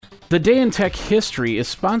The Day in Tech History is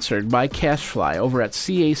sponsored by CashFly over at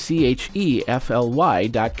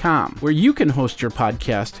CACHEFLY.com, where you can host your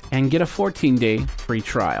podcast and get a 14-day free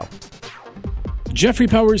trial. Jeffrey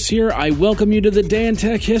Powers here. I welcome you to the Day in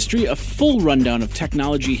Tech History, a full rundown of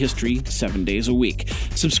technology history 7 days a week.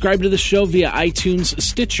 Subscribe to the show via iTunes,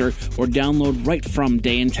 Stitcher, or download right from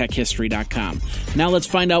dayintechhistory.com. Now let's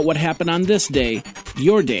find out what happened on this day,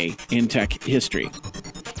 your day in tech history.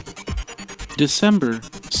 December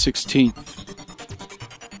 16th.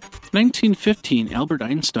 1915, Albert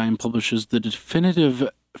Einstein publishes the definitive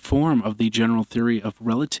form of the general theory of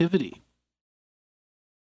relativity.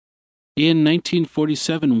 In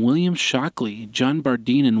 1947, William Shockley, John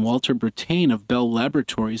Bardeen, and Walter Brattain of Bell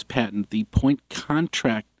Laboratories patent the point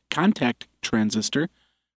contact transistor,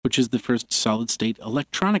 which is the first solid-state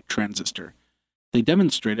electronic transistor. They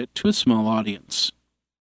demonstrate it to a small audience.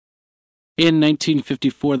 In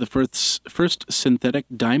 1954, the first synthetic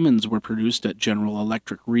diamonds were produced at General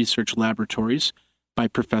Electric Research Laboratories by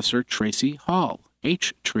Professor Tracy Hall,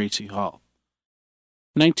 H. Tracy Hall.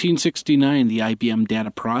 1969, the IBM Data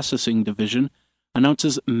Processing Division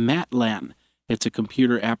announces MATLAN. It's a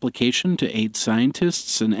computer application to aid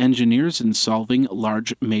scientists and engineers in solving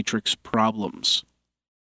large matrix problems.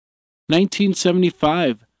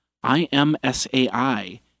 1975,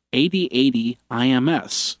 IMSAI, 8080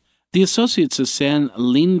 IMS. The Associates of San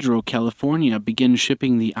Leandro, California, begin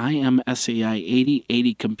shipping the IMSAI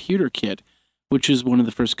 8080 computer kit, which is one of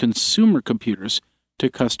the first consumer computers, to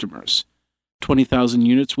customers. 20,000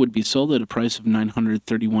 units would be sold at a price of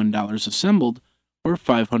 $931 assembled, or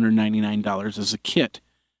 $599 as a kit.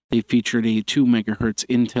 They featured a 2 MHz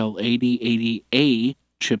Intel 8080A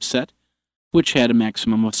chipset, which had a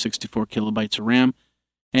maximum of 64 kilobytes of RAM,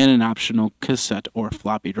 and an optional cassette or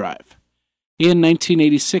floppy drive. In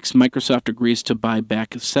 1986, Microsoft agrees to buy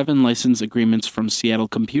back 7 license agreements from Seattle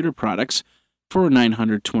Computer Products for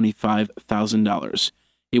 $925,000.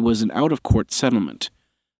 It was an out-of-court settlement.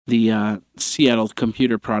 The Seattle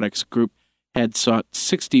Computer Products Group had sought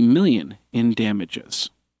 $60 million in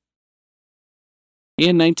damages.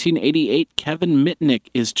 In 1988, Kevin Mitnick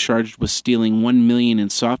is charged with stealing $1 million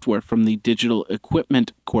in software from the Digital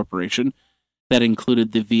Equipment Corporation that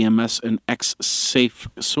included the VMS and X-Safe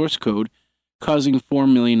source code, causing $4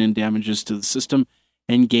 million in damages to the system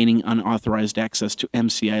and gaining unauthorized access to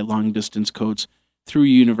MCI long-distance codes through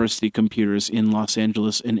university computers in Los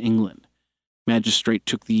Angeles and England. Magistrate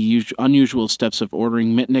took the unusual steps of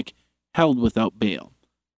ordering Mitnick held without bail.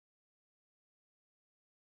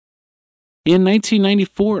 In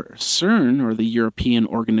 1994, CERN, or the European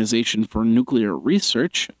Organization for Nuclear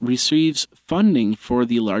Research, receives funding for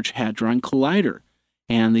the Large Hadron Collider,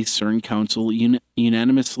 and the CERN Council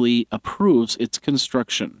unanimously approves its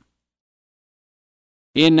construction.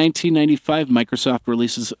 In 1995, Microsoft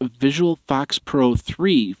releases Visual Fox Pro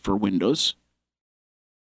 3 for Windows.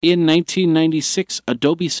 In 1996,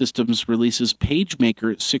 Adobe Systems releases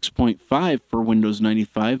PageMaker 6.5 for Windows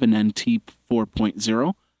 95 and NT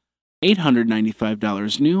 4.0,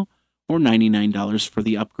 $895 new, or $99 for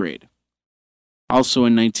the upgrade. Also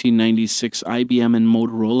in 1996, IBM and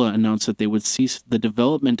Motorola announced that they would cease the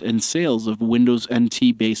development and sales of Windows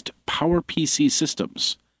NT-based PowerPC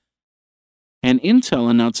systems. And Intel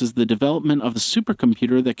announces the development of a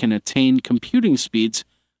supercomputer that can attain computing speeds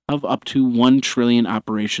of up to 1 trillion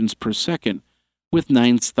operations per second, with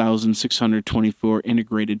 9,624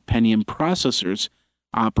 integrated Pentium processors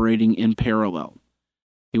operating in parallel.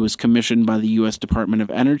 It was commissioned by the U.S. Department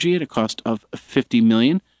of Energy at a cost of $50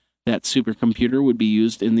 million. That supercomputer would be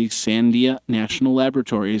used in the Sandia National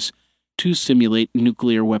Laboratories to simulate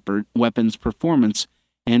nuclear weapons performance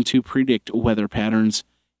and to predict weather patterns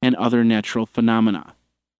and other natural phenomena.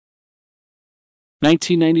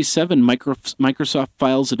 1997, Microsoft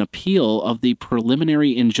files an appeal of the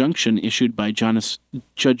preliminary injunction issued by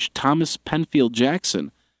Judge Thomas Penfield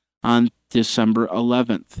Jackson on December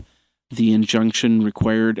 11th. The injunction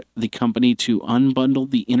required the company to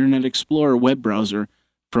unbundle the Internet Explorer web browser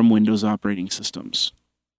from Windows operating systems.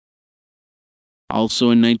 Also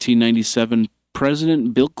in 1997,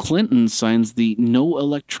 President Bill Clinton signs the No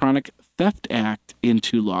Electronic Theft Act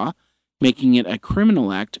into law, making it a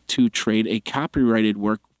criminal act to trade a copyrighted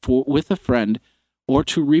work with a friend or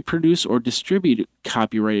to reproduce or distribute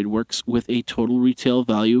copyrighted works with a total retail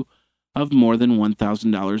value of more than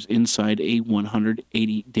 $1,000 inside a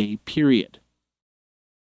 180-day period.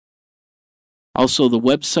 Also, the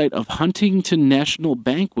website of Huntington National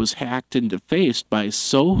Bank was hacked and defaced by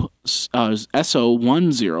SO10,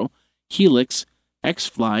 Helix,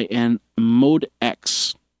 XFly, and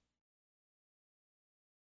ModeX.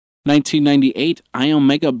 1998,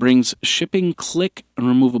 Iomega brings shipping click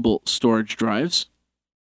removable storage drives.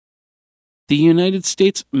 The United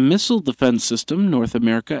States Missile Defense System, North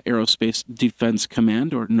America Aerospace Defense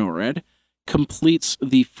Command, or NORAD, completes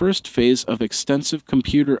the first phase of extensive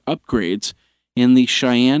computer upgrades in the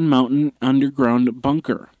Cheyenne Mountain underground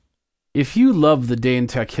bunker. If you love the Day in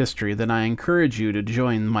Tech History, then I encourage you to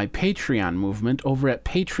join my Patreon movement over at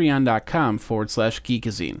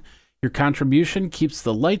patreon.com/geekazine. Your contribution keeps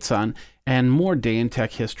the lights on and more Day in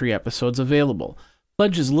Tech History episodes available.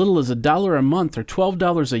 Pledge as little as $1 a month or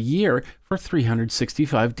 $12 a year for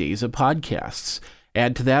 365 days of podcasts.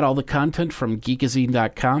 Add to that all the content from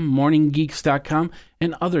geekazine.com, morninggeeks.com,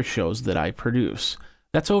 and other shows that I produce.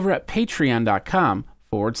 That's over at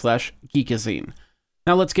patreon.com/geekazine.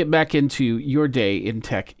 Now let's get back into your Day in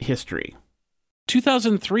Tech History.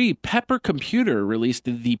 2003, Pepper Computer released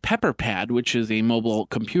the Pepper Pad, which is a mobile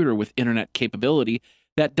computer with internet capability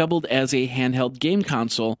that doubled as a handheld game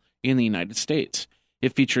console in the United States.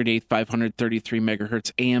 It featured a 533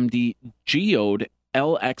 MHz AMD Geode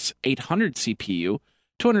LX800 CPU,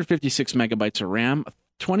 256 megabytes of RAM,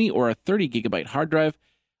 20 or a 30 gigabyte hard drive,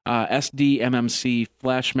 SDMMC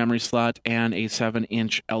flash memory slot, and a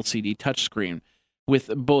 7-inch LCD touchscreen, with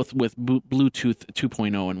Bluetooth 2.0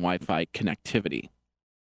 and Wi-Fi connectivity.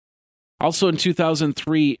 Also in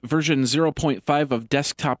 2003, version 0.5 of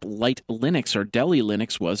Desktop Light Linux, or DELI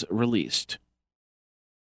Linux, was released.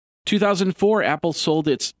 2004, Apple sold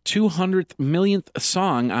its 200th millionth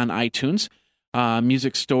song on iTunes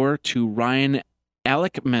Music Store to Ryan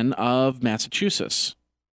Aleckman of Massachusetts.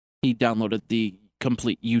 He downloaded the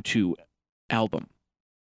complete U2 album.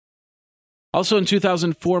 Also in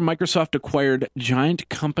 2004, Microsoft acquired Giant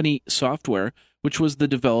Company Software, which was the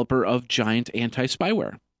developer of Giant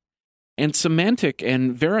Anti-Spyware. And Symantec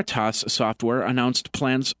and Veritas Software announced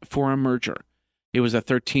plans for a merger. It was a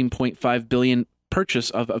 $13.5 billion purchase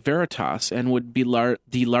of Veritas and would be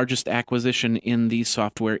the largest acquisition in the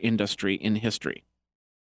software industry in history.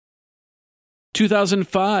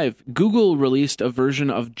 2005, Google released a version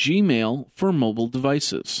of Gmail for mobile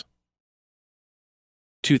devices.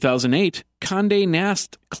 2008, Condé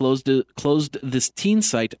Nast closed this teen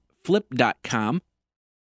site Flip.com.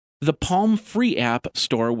 The Palm Free app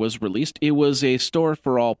store was released. It was a store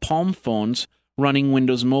for all Palm phones running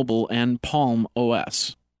Windows Mobile and Palm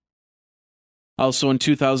OS. Also in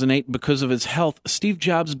 2008, because of his health, Steve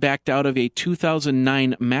Jobs backed out of a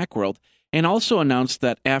 2009 Macworld and also announced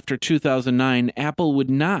that after 2009, Apple would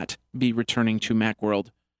not be returning to Macworld.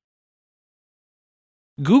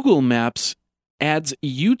 Google Maps adds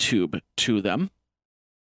YouTube to them,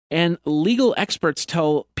 and legal experts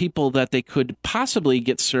tell people that they could possibly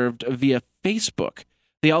get served via Facebook.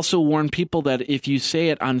 They also warn people that if you say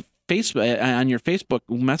it on Facebook, on your Facebook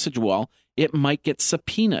message wall, it might get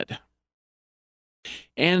subpoenaed.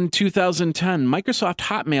 And in 2010, Microsoft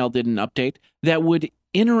Hotmail did an update that would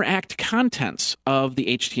interact contents of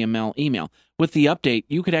the HTML email. With the update,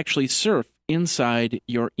 you could actually surf inside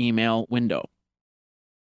your email window.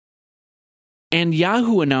 And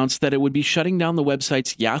Yahoo announced that it would be shutting down the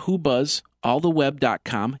websites Yahoo Buzz,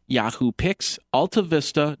 AllTheWeb.com, Yahoo Pics,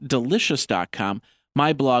 AltaVista, Delicious.com,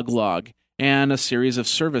 MyBlogLog, and a series of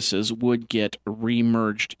services would get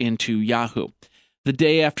remerged into Yahoo. The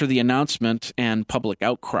day after the announcement and public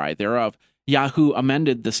outcry thereof, Yahoo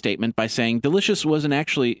amended the statement by saying Delicious was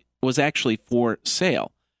actually for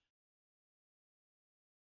sale.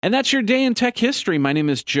 And that's your Day in Tech History. My name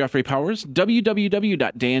is Jeffrey Powers,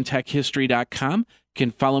 www.dayintechhistory.com. You can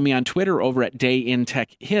follow me on Twitter over at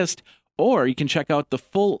DayInTechHist, or you can check out the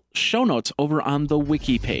full show notes over on the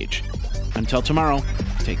wiki page. Until tomorrow,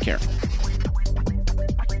 take care.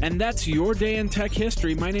 And that's your Day in Tech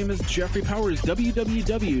History. My name is Jeffrey Powers,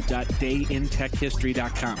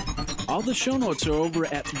 www.dayintechhistory.com. All the show notes are over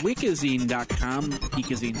at wikizine.com,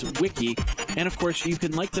 Geekazine's wiki. And of course, you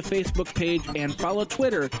can like the Facebook page and follow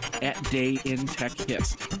Twitter at Day in Tech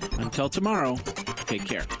Hist. Until tomorrow, take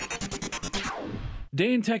care.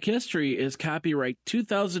 Day in Tech History is copyright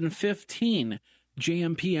 2015,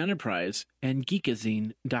 JMP Enterprise and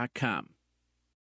Geekazine.com.